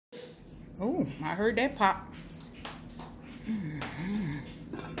Oh, I heard that pop.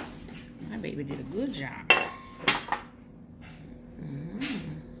 My baby did a good job.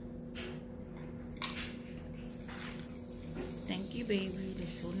 Thank you, baby.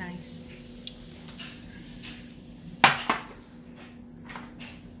 That's so nice.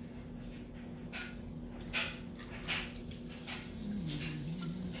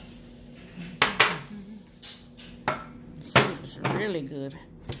 Food is really good.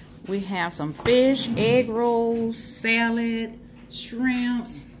 We have some fish, egg rolls, salad,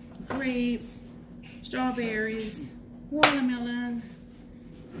 shrimps, grapes, strawberries, watermelon,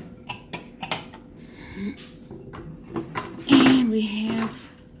 and we have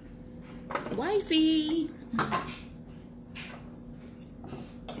wifey.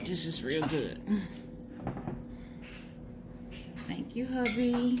 This is real good. Thank you,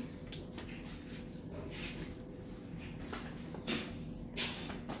 hubby.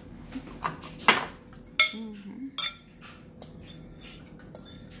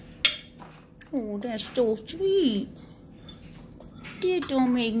 Oh, that's so sweet. That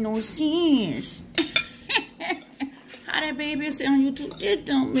don't make no sense. How that baby say on YouTube? That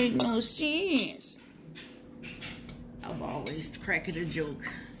don't make no sense. I'm always cracking a joke.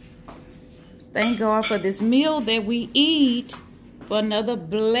 Thank God for this meal that we eat. For another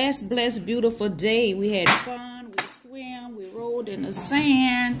blessed, beautiful day. We had fun. We swam. We rolled in the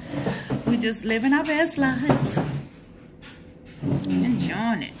sand. We just living our best life.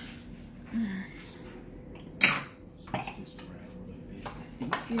 Enjoying it.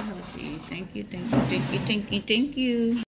 Thank you, hubby. Thank you.